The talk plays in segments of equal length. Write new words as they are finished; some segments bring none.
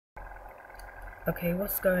Okay,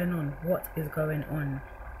 what's going on? What is going on?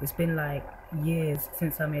 It's been like years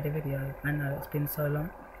since I made a video. I know it's been so long.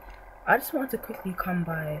 I just wanted to quickly come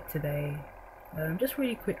by today, just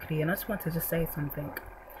really quickly, and I just wanted to just say something.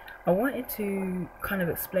 I wanted to kind of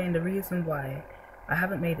explain the reason why I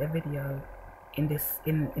haven't made a video in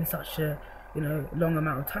such a long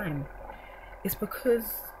amount of time. It's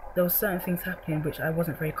because there were certain things happening which I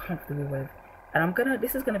wasn't very comfortable with. And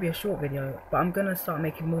this is gonna be a short video, but I'm gonna start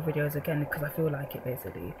making more videos again because I feel like it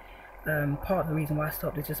basically. Part of the reason why I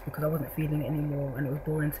stopped is just because I wasn't feeling it anymore and it was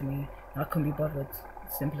boring to me and I couldn't be bothered.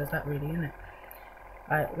 Simple as that really, isn't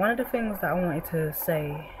it? One of the things that I wanted to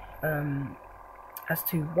say as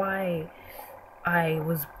to why I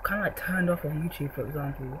was kind of like turned off of YouTube, for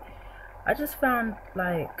example, I just found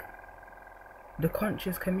like the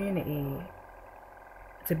conscious community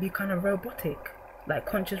to be kind of robotic, like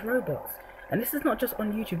conscious robots. And this is not just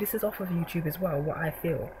on YouTube, this is off of YouTube as well. What I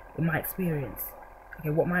feel in my experience, okay,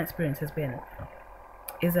 what my experience has been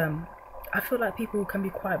is I feel like people can be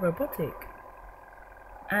quite robotic.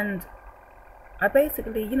 And I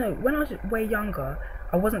basically, when I was way younger,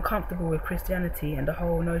 I wasn't comfortable with Christianity and the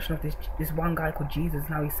whole notion of this one guy called Jesus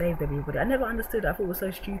and how he saved everybody. I never understood it. I thought it was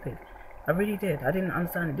so stupid. I really did. I didn't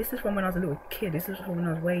understand it. This is from when I was a little kid. This is from when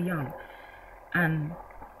I was way young. And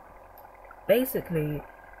basically,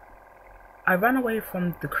 I ran away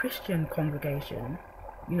from the Christian congregation,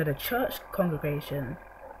 the church congregation,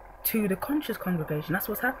 to the conscious congregation. That's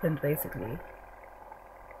what's happened, basically.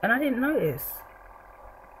 And I didn't notice.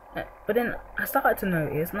 But then I started to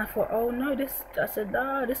notice, and I thought, oh no, I said,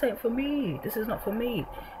 this ain't for me. This is not for me.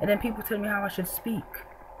 And then people tell me how I should speak.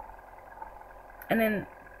 And then,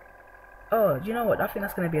 oh, do you know what? I think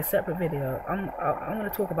that's going to be a separate video. I'm going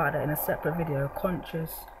to talk about that in a separate video.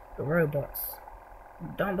 Conscious robots.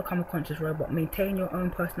 Don't become a conscious robot. Maintain your own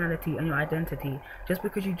personality and your identity. Just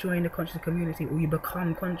because you join the conscious community or you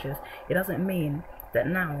become conscious, it doesn't mean that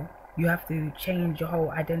now you have to change your whole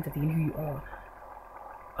identity and who you are.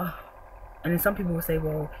 And then some people will say,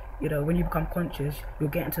 well, when you become conscious, you're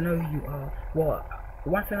getting to know who you are. Well,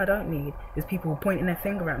 one thing I don't need is people pointing their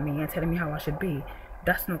finger at me and telling me how I should be.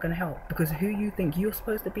 That's not going to help, because who you think you're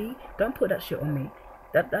supposed to be, don't put that shit on me.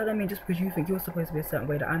 That don't mean just because you think you're supposed to be a certain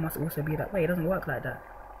way that I must also be that way. It doesn't work like that.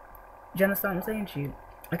 Do you understand what I'm saying to you?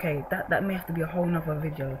 Okay, that may have to be a whole nother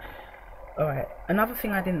video. Alright, another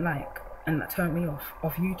thing I didn't like, and that turned me off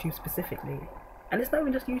YouTube specifically, and it's not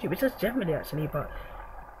even just YouTube, it's just generally actually, but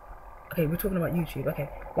okay, we're talking about YouTube. Okay,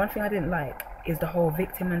 one thing I didn't like is the whole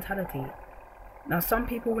victim mentality. Now, some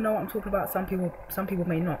people know what I'm talking about, some people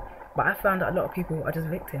may not, but I found that a lot of people are just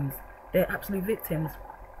victims. They're absolute victims.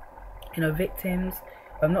 Victims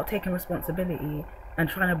of not taking responsibility and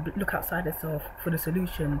trying to look outside themselves for the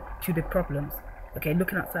solution to the problems. Okay,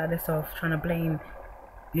 looking outside themselves, trying to blame,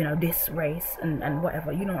 this race and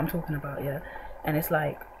whatever. You know what I'm talking about, yeah? And it's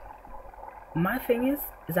like, my thing is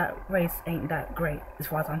that race ain't that great as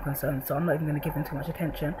far as I'm concerned, so I'm not even going to give them too much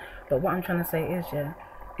attention. But what I'm trying to say is,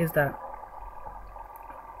 is that,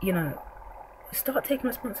 start taking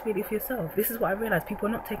responsibility for yourself. This is what I realized. People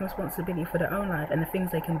are not taking responsibility for their own life and the things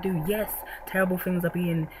they can do. Yes, terrible things are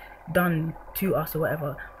being done to us or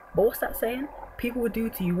whatever. But what's that saying? People will do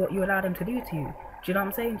to you what you allow them to do to you. Do you know what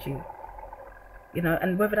I'm saying to you?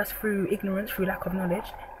 And whether that's through ignorance, through lack of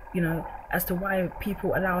knowledge, as to why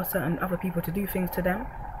people allow certain other people to do things to them.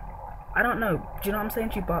 I don't know. Do you know what I'm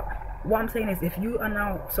saying to you? But what I'm saying is, if you are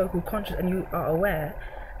now so-called conscious and you are aware,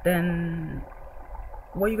 then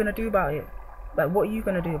what are you going to do about it? Like, what are you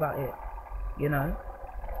going to do about it?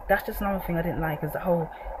 That's just another thing I didn't like, is the whole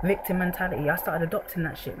victim mentality. I started adopting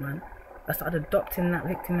that shit, man. I started adopting that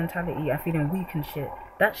victim mentality and feeling weak and shit.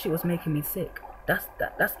 That shit was making me sick.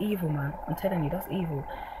 That's evil, man. I'm telling you, that's evil.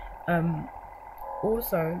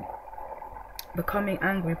 Also, becoming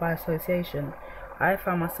angry by association. I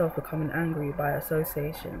found myself becoming angry by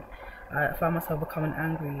association. I found myself becoming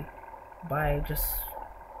angry by just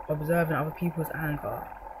observing other people's anger,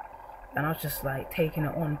 and I was just like taking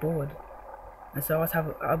it on board. And so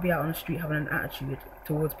I'll be out on the street having an attitude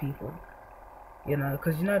towards people,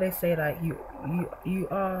 because they say like you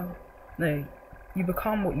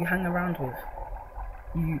become what you hang around with.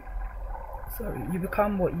 You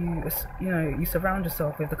become what you surround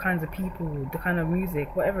yourself with, the kinds of people, the kind of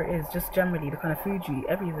music, whatever it is, just generally the kind of food you eat,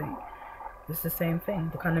 everything. It's the same thing,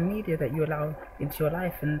 the kind of media that you allow into your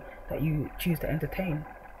life and that you choose to entertain.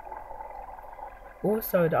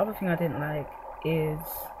 Also, the other thing I didn't like is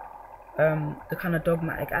the kind of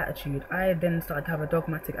dogmatic attitude. I then started to have a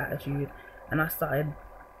dogmatic attitude, and I started,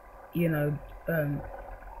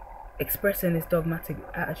 expressing this dogmatic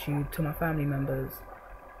attitude to my family members.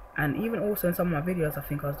 And even also in some of my videos, I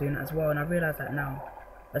think I was doing that as well, and I realized that now.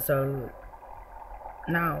 So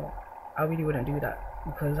now I really wouldn't do that,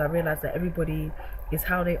 because I realized that everybody is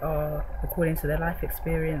how they are according to their life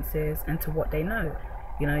experiences and to what they know.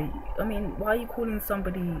 You know, I mean, why are you calling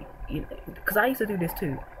somebody? Because I used to do this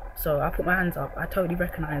too. So I put my hands up. I totally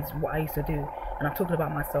recognize what I used to do, and I'm talking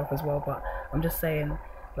about myself as well. But I'm just saying,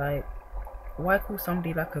 like, why call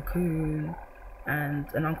somebody like a coon and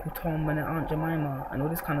an Uncle Tom and an Aunt Jemima and all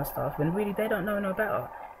this kind of stuff when really they don't know no better?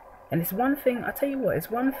 And it's one thing, I tell you what,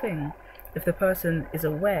 it's one thing if the person is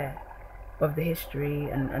aware of the history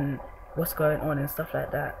and what's going on and stuff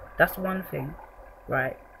like that. That's one thing,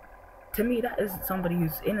 right? To me, that is somebody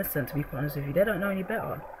who's innocent, to be quite honest with you. They don't know any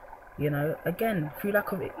better. You know, again, through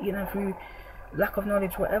lack of, through lack of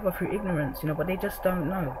knowledge, whatever, through ignorance, but they just don't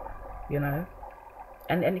know, you know.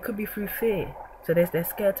 And it could be through fear. So they're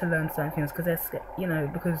scared to learn certain things because they're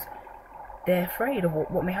scared, because they're afraid of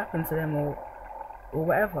what may happen to them or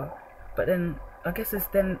whatever. But then I guess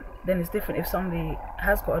then it's different if somebody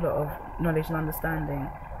has got a lot of knowledge and understanding.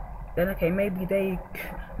 Then okay, maybe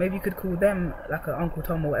you could call them like an Uncle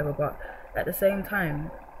Tom or whatever. But at the same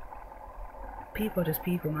time, people are just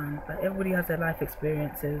people, man. Like, everybody has their life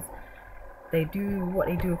experiences. They do what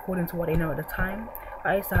they do according to what they know at the time.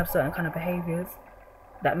 I used to have certain kind of behaviors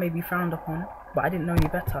that may be frowned upon, but I didn't know any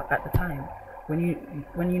better at the time. When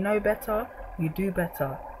you know better, you do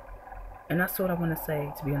better. And that's all I want to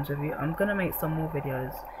say, to be honest with you. I'm going to make some more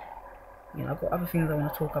videos. I've got other things I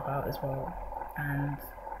want to talk about as well. And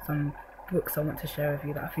some books I want to share with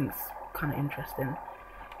you that I think's kind of interesting.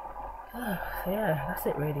 So yeah, that's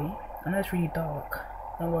it really. I know it's really dark.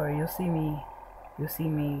 Don't worry, you'll see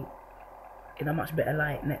me in a much better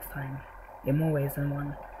light next time. In more ways than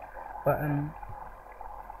one. But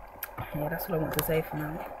yeah, that's all I want to say for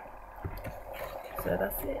now. So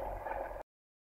that's it.